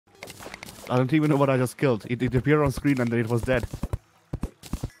I don't even know what I just killed. It appeared on screen and then it was dead.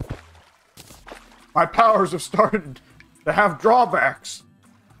 My powers have started to have drawbacks.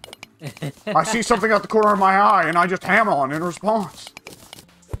 I see something out the corner of my eye and I just ham on in response.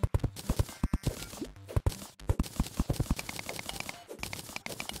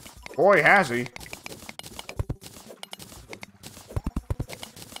 Boy, has he.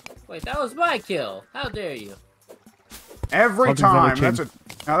 Wait, that was my kill. How dare you? Every time.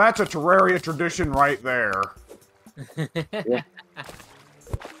 That's a Terraria tradition right there. Yeah.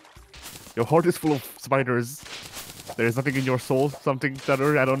 Your heart is full of spiders. There is nothing in your soul, something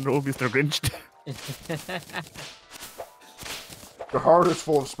better. I don't know, Mr. Grinch. Your heart is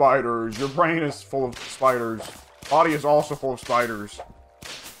full of spiders. Your brain is full of spiders. Body is also full of spiders.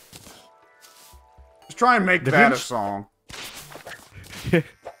 Just try and make that a song. Yeah.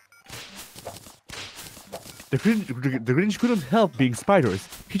 The Grinch couldn't help being spiders.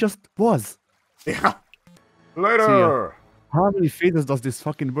 He just was. Yeah. Later. How many faces does this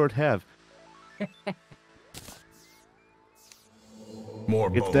fucking bird have? More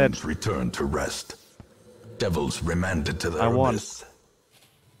bones returned to rest. Devils remanded to their abyss.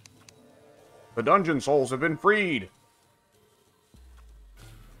 The dungeon souls have been freed.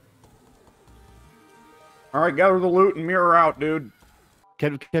 Alright, gather the loot and mirror out, dude.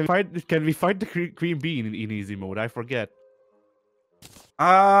 Can we fight the Queen Bee in easy mode? I forget.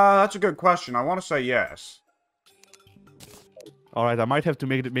 That's a good question. I want to say yes. Alright, I might have to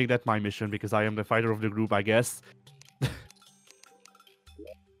make that my mission because I am the fighter of the group, I guess.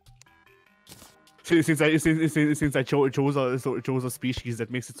 since I chose a species that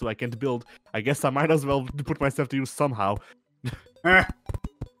makes it so I can't build, I guess I might as well put myself to use somehow. Eh.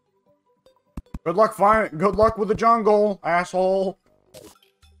 Good luck with the jungle, asshole.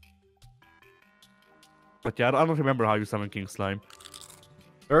 But yeah, I don't remember how you summon King Slime.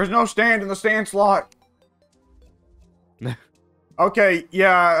 There is no stand in the stand slot. Okay,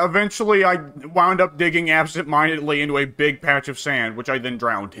 yeah, eventually I wound up digging absent-mindedly into a big patch of sand, which I then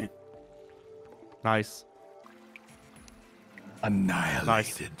drowned in. Nice.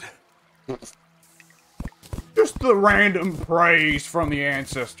 Annihilated. Nice. Just the random praise from the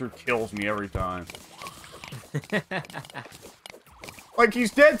ancestor kills me every time. Like,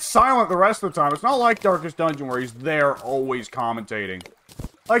 he's dead silent the rest of the time. It's not like Darkest Dungeon where he's there always commentating.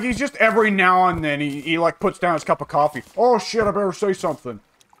 Like, he's just every now and then, he like, puts down his cup of coffee. Oh, shit, I better say something.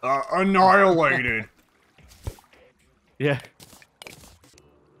 Annihilated. Yeah.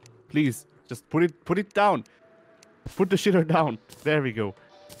 Please, just put it down. Put the shitter down. There we go.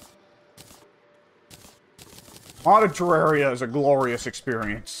 Modded Terraria is a glorious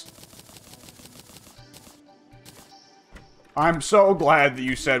experience. I'm so glad that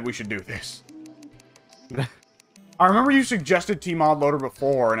you said we should do this. I remember you suggested T-Mod Loader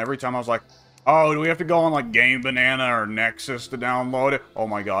before, and every time I was like, oh, do we have to go on, like, Game Banana or Nexus to download it? Oh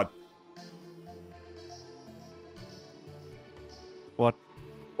my god. What?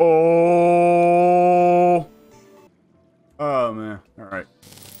 Oh. Oh, man. Alright.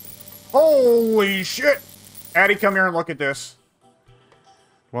 Holy shit! Addy, come here and look at this.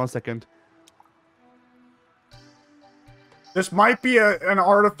 1 second. This might be an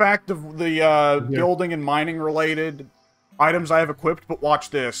artifact of the building and mining related items I have equipped, but watch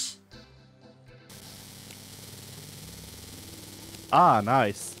this. Ah,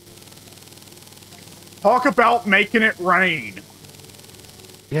 nice. Talk about making it rain.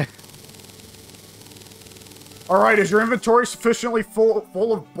 Yeah. Alright, is your inventory sufficiently full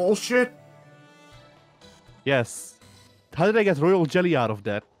of bullshit? Yes. How did I get royal jelly out of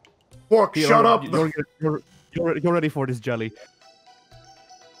that? Look, shut up. You're ready for this jelly.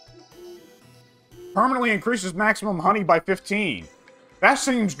 Permanently increases maximum honey by 15. That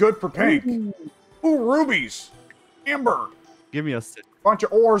seems good for pink. Ooh, rubies. Amber. Give me a sip. Bunch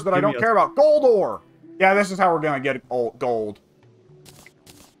of ores that I don't care about. Gold ore. Yeah, this is how we're gonna get gold.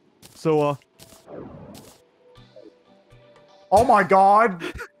 So, oh my god.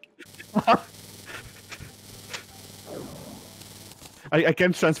 I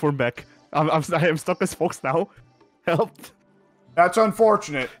can't transform back. I am stuck as Fox now. Help. That's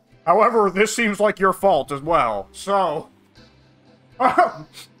unfortunate. However, this seems like your fault as well. So... I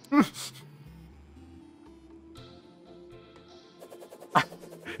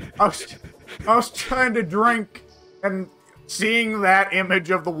was trying to drink, and seeing that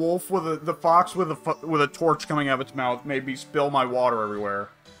image of the wolf with the fox with a torch coming out of its mouth made me spill my water everywhere.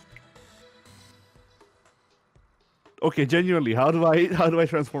 Okay, genuinely, how do I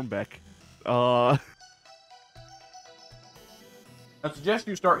transform back? I suggest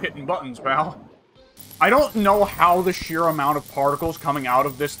you start hitting buttons, pal. I don't know how the sheer amount of particles coming out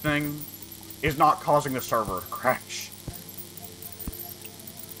of this thing is not causing the server to crash.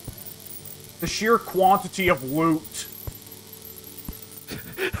 The sheer quantity of loot.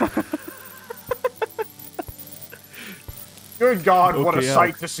 Good God, what a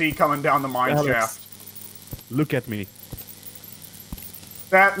sight to see coming down the mine shaft. Look at me.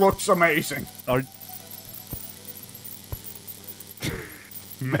 That looks amazing.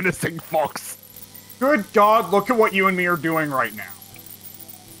 Menacing fox. Good God, look at what you and me are doing right now.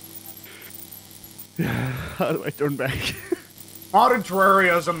 How do I turn back? Modded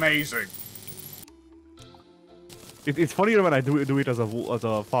Terraria is amazing. It's funnier when I do it as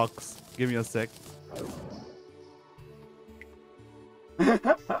a fox. Give me a sec.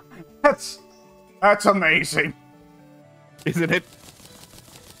 That's amazing. Isn't it?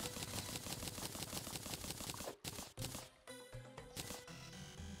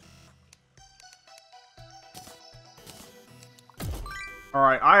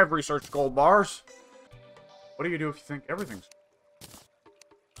 Alright, I have researched gold bars. What do you do if you think everything's...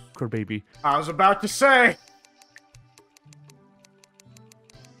 Joker baby. I was about to say!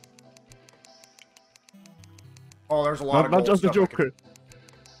 Oh, there's a lot of gold Not just the stuff Joker.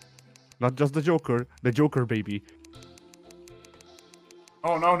 Not just the Joker. The Joker baby.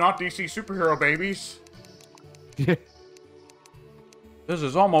 Oh no, not DC superhero babies. Yeah. This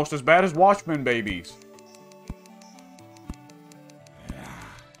is almost as bad as Watchmen babies.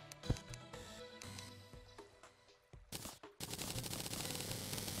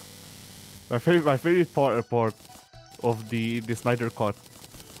 My favorite part of the Snyder Cut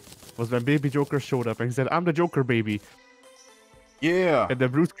was when Baby Joker showed up and he said, "I'm the Joker, baby." Yeah. And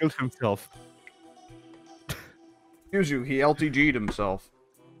then Bruce killed himself. Excuse you, he LTG'd himself.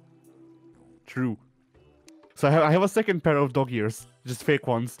 True. So I have a second pair of dog ears, just fake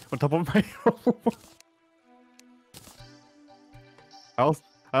ones, on top of my own.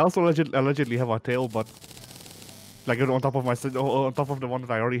 I also allegedly have a tail, but like on top of the one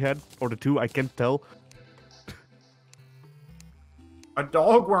that I already had, or the two, I can't tell. A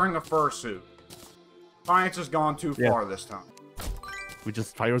dog wearing a fursuit. Science has gone too far this time. Which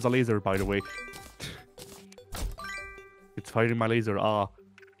just fires a laser, by the way. It's firing my laser, ah.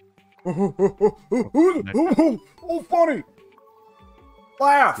 Oh, funny!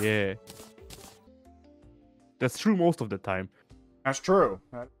 Laugh! Yeah. That's true most of the time. That's true.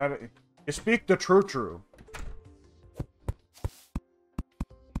 You speak the true.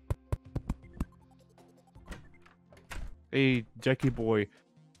 Hey, Jackie boy.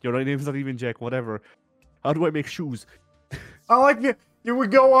 Your name's not even Jack, whatever. How do I make shoes? I like you. You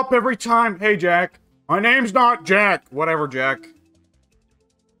would go up every time. Hey, Jack. My name's not Jack. Whatever, Jack.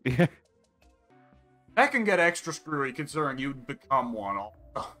 Yeah. That can get extra screwy considering you'd become one.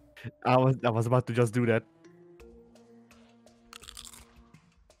 I was about to just do that.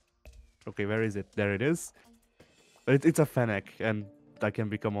 Okay, where is it? There it is. It's a fennec, and I can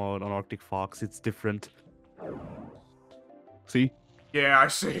become an Arctic fox. It's different. See? Yeah, I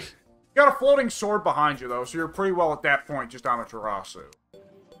see. You got a floating sword behind you, though, so you're pretty well at that point just on a Terraria.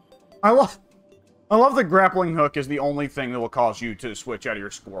 I love the grappling hook is the only thing that will cause you to switch out of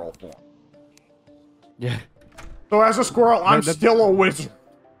your squirrel form. Yeah. So as a squirrel, I'm still a wizard.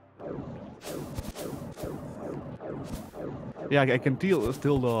 Yeah, I can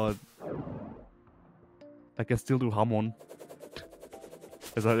I can still do Hamon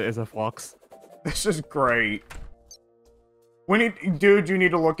as a fox. This is great. Dude, you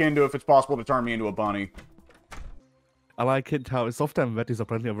need to look into if it's possible to turn me into a bunny. I like it how soft and wet is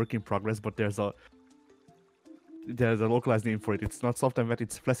apparently a work in progress, but there's a localized name for it. It's not soft and wet,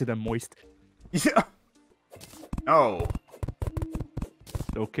 it's flaccid and moist. Yeah. No.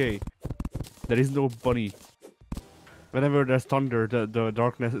 Okay. There is no bunny. Whenever there's thunder, the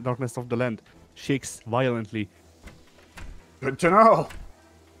darkness of the land shakes violently. Good to know.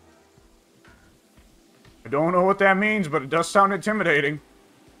 I don't know what that means, but it does sound intimidating.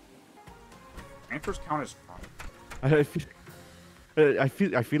 Panthers count as fun. I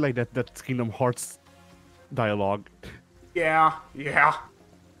feel like that's Kingdom Hearts dialogue. Yeah.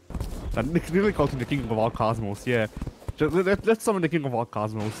 That really calls him the King of all Cosmos. Yeah, let's summon the King of all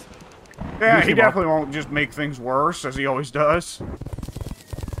Cosmos. Yeah, he definitely won't just make things worse, as he always does.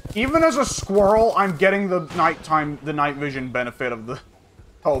 Even as a squirrel, I'm getting the night vision benefit of the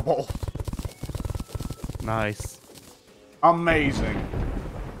kobold. Nice. Amazing.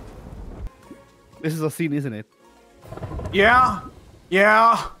 This is a scene, isn't it? Yeah.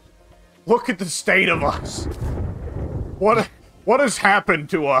 Look at the state of us. What has happened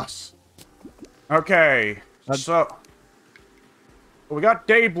to us? Okay, so we got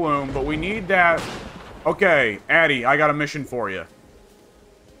Daybloom, but we need that. Okay, Addy, I got a mission for you.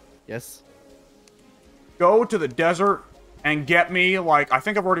 Yes. go to the desert and get me, like, I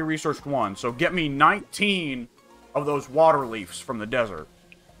think I've already researched one, so get me 19 of those water leaves from the desert.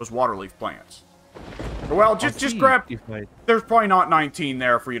 Those water leaf plants. Well, just grab... There's probably not 19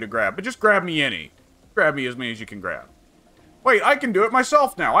 there for you to grab, but just grab me any. Grab me as many as you can grab. Wait, I can do it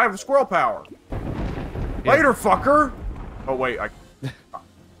myself now. I have squirrel power. Yeah. Later, fucker! Oh, wait, I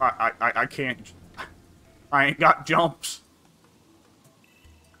can't... I ain't got jumps.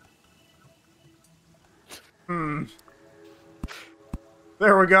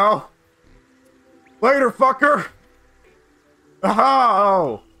 There we go. Later, fucker! Aha!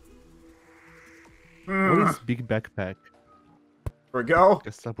 Oh. What is big backpack? There we go.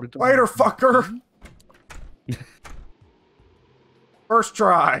 Later, fucker! First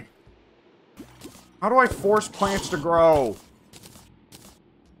try. How do I force plants to grow?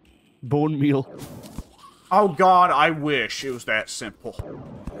 Bone meal. Oh god, I wish it was that simple.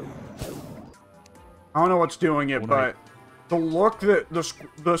 I don't know what's doing it, but the look that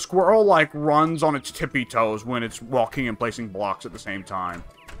the squirrel, like, runs on its tippy toes when it's walking and placing blocks at the same time.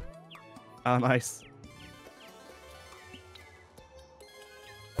 Ah, nice.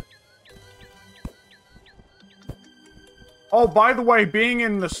 Oh, by the way, being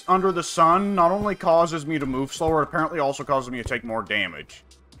in this under the sun not only causes me to move slower, it apparently also causes me to take more damage.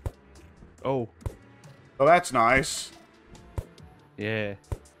 Oh. So that's nice. Yeah.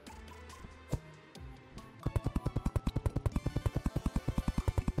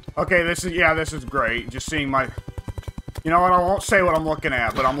 Okay, this is great. Just seeing my... You know what, I won't say what I'm looking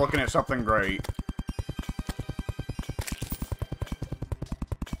at, but I'm looking at something great.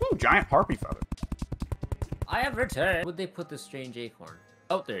 Ooh, giant harpy feather. I have returned. Would they put the strange acorn?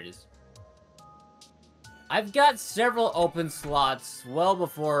 Oh, there it is. I've got several open slots well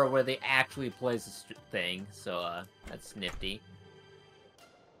before where they actually place a thing, so that's nifty.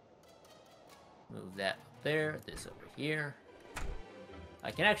 Move that up there, this over here.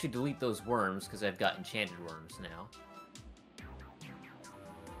 I can actually delete those worms because I've got enchanted worms now.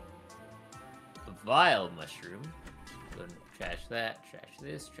 A vile mushroom. Go ahead and trash that, trash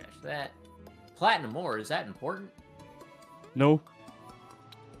this, trash that. Platinum ore, is that important? No.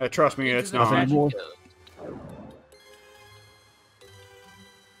 Trust me, it's not. Anymore.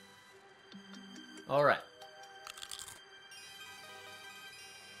 Alright.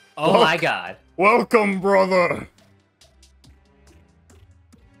 Oh my god. Welcome, brother!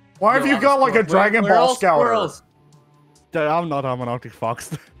 Why have you got, like, a Dragon Ball Scouter? I'm not, I'm an Arctic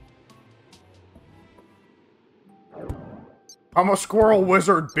Fox. I'm a squirrel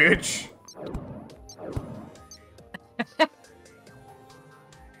wizard, bitch.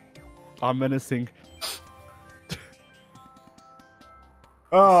 I'm menacing.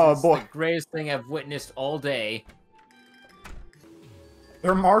 Oh, boy. The greatest thing I've witnessed all day.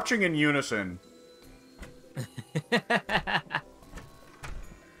 They're marching in unison.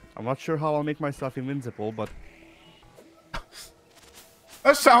 I'm not sure how I'll make myself invincible, but...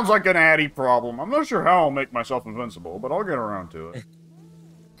 That sounds like an Addy problem. I'm not sure how I'll make myself invincible, but I'll get around to it.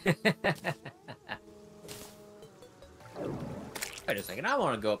 Wait a second, I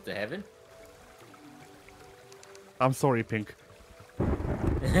want to go up to heaven. I'm sorry, Pink.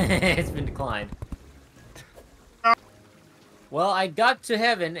 It's been declined. Well, I got to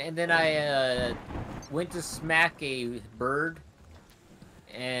heaven, and then I went to smack a bird,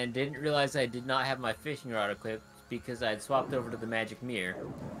 and didn't realize I did not have my fishing rod equipped because I had swapped over to the magic mirror.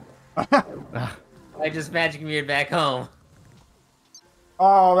 I just magic mirrored back home.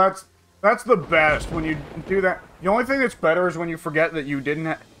 Oh, that's the best when you do that. The only thing that's better is when you forget that you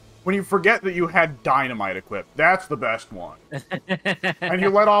didn't. When you forget that you had dynamite equipped. That's the best one. And you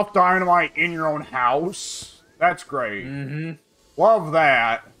let off dynamite in your own house. That's great. Mm-hmm. Love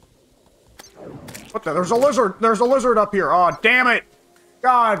that. What the? There's a lizard. There's a lizard up here. Oh, damn it.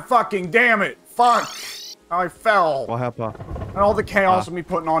 God fucking damn it. Fuck. I fell. What happened? And all the chaos of me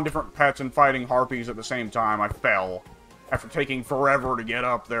putting on different pets and fighting harpies at the same time, I fell. After taking forever to get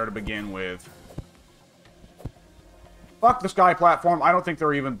up there to begin with. Fuck the sky platform. I don't think there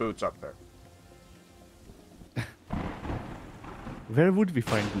are even boots up there. Where would we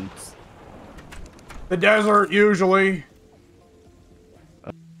find boots? The desert, usually.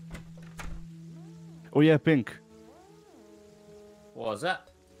 Oh yeah, Pink. What was that?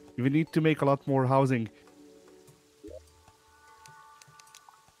 We need to make a lot more housing.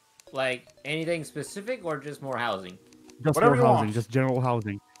 Like, anything specific or just more housing? Just Whatever more you housing, want. just general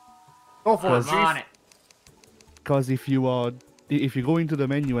housing. Go for it, I'm on it. Because if you go into the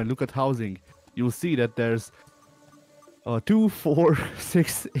menu and look at housing, you'll see that there's 2, 4,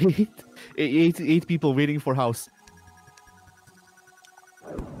 6, 8 people waiting for house.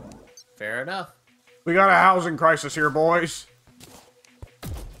 Fair enough. We got a housing crisis here, boys.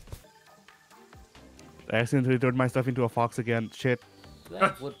 I accidentally turned my stuff into a fox again. Shit. Do I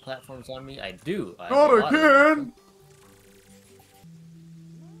have wood platforms on me? I do. I have Not a lot of them. again!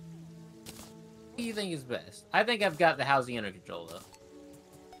 What do you think is best? I think I've got the housing under control,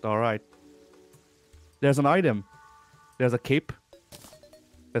 though. Alright. There's an item. There's a cape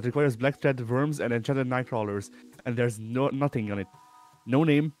that requires black thread worms and enchanted night crawlers. And there's nothing on it. No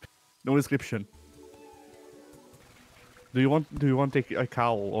name, no description. Do you want a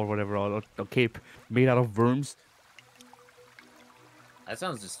cowl or whatever, or a cape made out of worms? That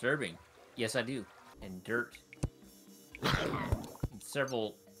sounds disturbing. Yes, I do. And dirt. And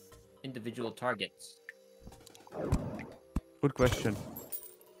several individual targets. Good question.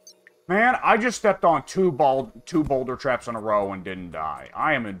 Man, I just stepped on two boulder traps in a row and didn't die.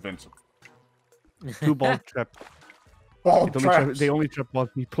 I am invincible. 2 ball trap. Bald traps. They only trap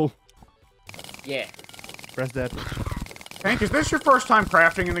bald people. Yeah. Press that. Hank, is this your first time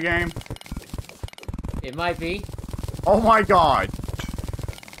crafting in the game? It might be. Oh my god.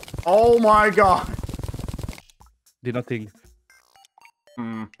 Oh my god. Did nothing.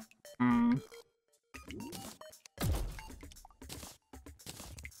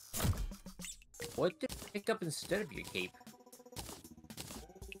 What did you pick up instead of your cape?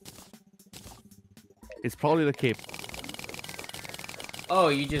 It's probably the cape. Oh,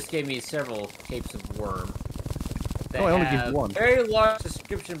 you just gave me several capes of worm. That Oh, I only have gave one. very large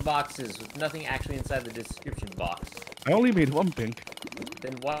description boxes with nothing actually inside the description box. I only made 1 pink.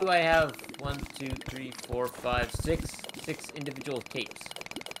 Then why do I have 1, 2, 3, 4, 5, 6 individual capes?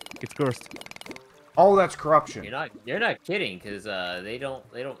 It's cursed. Oh, that's corruption. You're not kidding, because they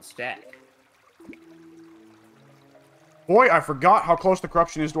don't stack. Boy, I forgot how close the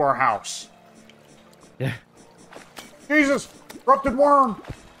corruption is to our house. Yeah. Jesus! Corrupted worm!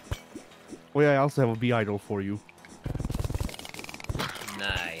 Oh yeah, I also have a bee idol for you.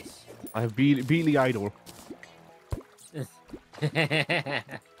 Nice. I have Beely idol.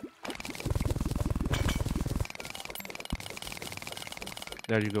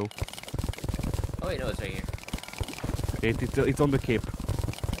 There you go. Oh wait, no, it's right here. It's on the cape.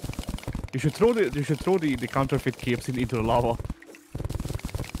 You should throw the counterfeit capes into the lava.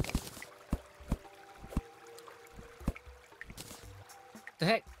 The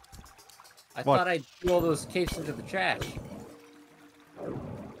heck? I What? thought I threw all those capes into the trash.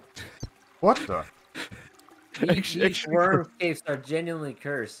 What the? These worm capes are genuinely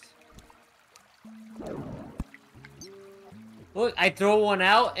cursed. Look, I throw one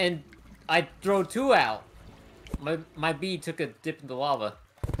out and I throw 2 out. My bee took a dip in the lava.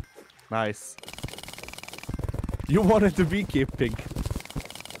 Nice. You wanted to be cape pink.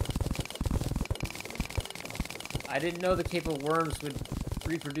 I didn't know the cape of worms would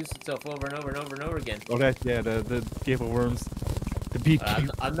reproduce itself over and over and over and over again. Oh, that, yeah, the cape of worms. The bee cape.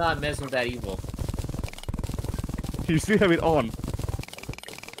 I'm not messing with that evil. You still have it on.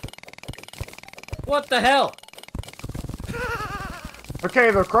 What the hell?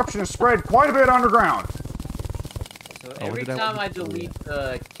 Okay, the corruption is spread quite a bit underground. So every time I delete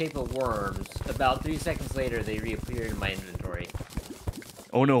the cape of worms, about 3 seconds later they reappear in my inventory.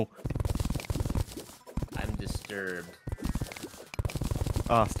 Oh no. I'm disturbed.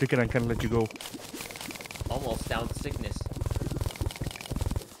 Ah, stick it and can't let you go. Almost down to sickness.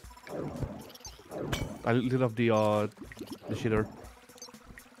 I lit up the shitter.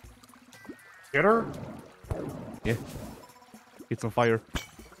 Get her? Yeah. It's on fire.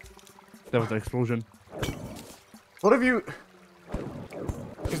 That was an explosion. What have you...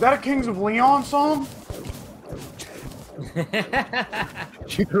 Is that a Kings of Leon song?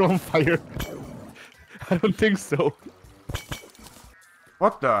 You're on fire. I don't think so.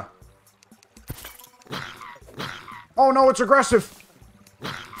 What the? Oh no, it's aggressive!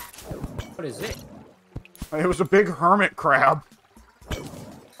 What is it? It was a big hermit crab.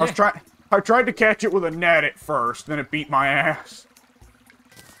 I tried to catch it with a net at first, then it beat my ass.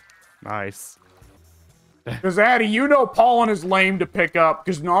 Nice. Because, Addy, you know pollen is lame to pick up,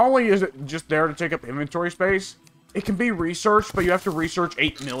 because not only is it just there to take up inventory space, it can be researched, but you have to research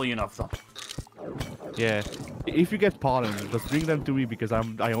 8 million of them. Yeah. If you get pollen, just bring them to me because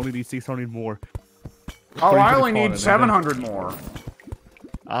I only need 600 more. Oh, I only pollen, need 700 more.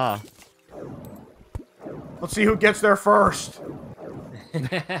 Ah. Let's see who gets there first.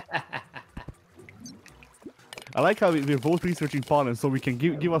 I like how we're both researching pollen, so we can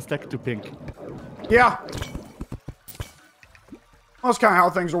give a stack to Pink. Yeah. Well, that's kind of how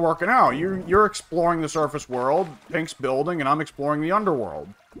things are working out. You're exploring the surface world, Pink's building, and I'm exploring the underworld.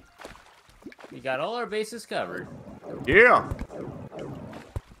 We got all our bases covered. Yeah.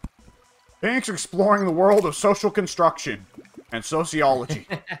 Pink's exploring the world of social construction and sociology.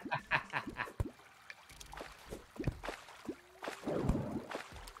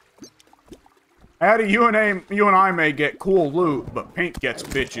 Addy, you and I may get cool loot, but Pink gets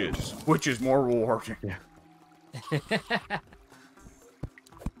bitches, which is more rewarding. Yeah.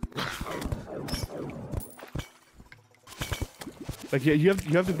 Like you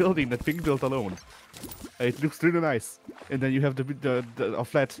have the building that Pink built alone. It looks really nice, and then you have a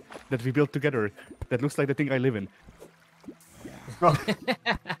flat that we built together that looks like the thing I live in.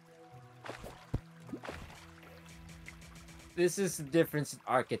 This is the difference in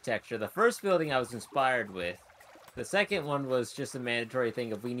architecture. The first building I was inspired with. The second one was just a mandatory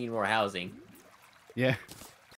thing of we need more housing. Yeah.